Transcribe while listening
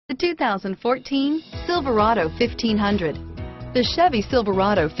The 2014 Silverado 1500. The Chevy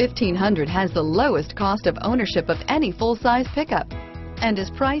Silverado 1500 has the lowest cost of ownership of any full-size pickup and is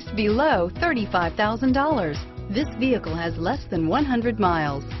priced below $35,000. This vehicle has less than 100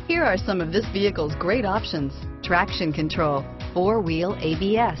 miles. Here are some of this vehicle's great options: traction control, four-wheel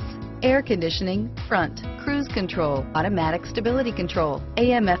ABS, air conditioning, front, cruise control, automatic stability control,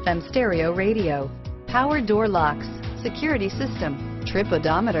 AM/FM stereo radio, power door locks, security system, trip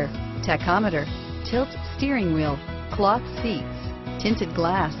odometer, tachometer, tilt steering wheel, cloth seats, tinted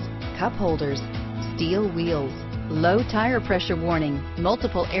glass, cup holders, steel wheels, low tire pressure warning,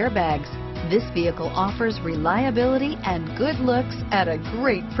 multiple airbags. This vehicle offers reliability and good looks at a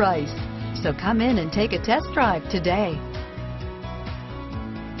great price. So come in and take a test drive today.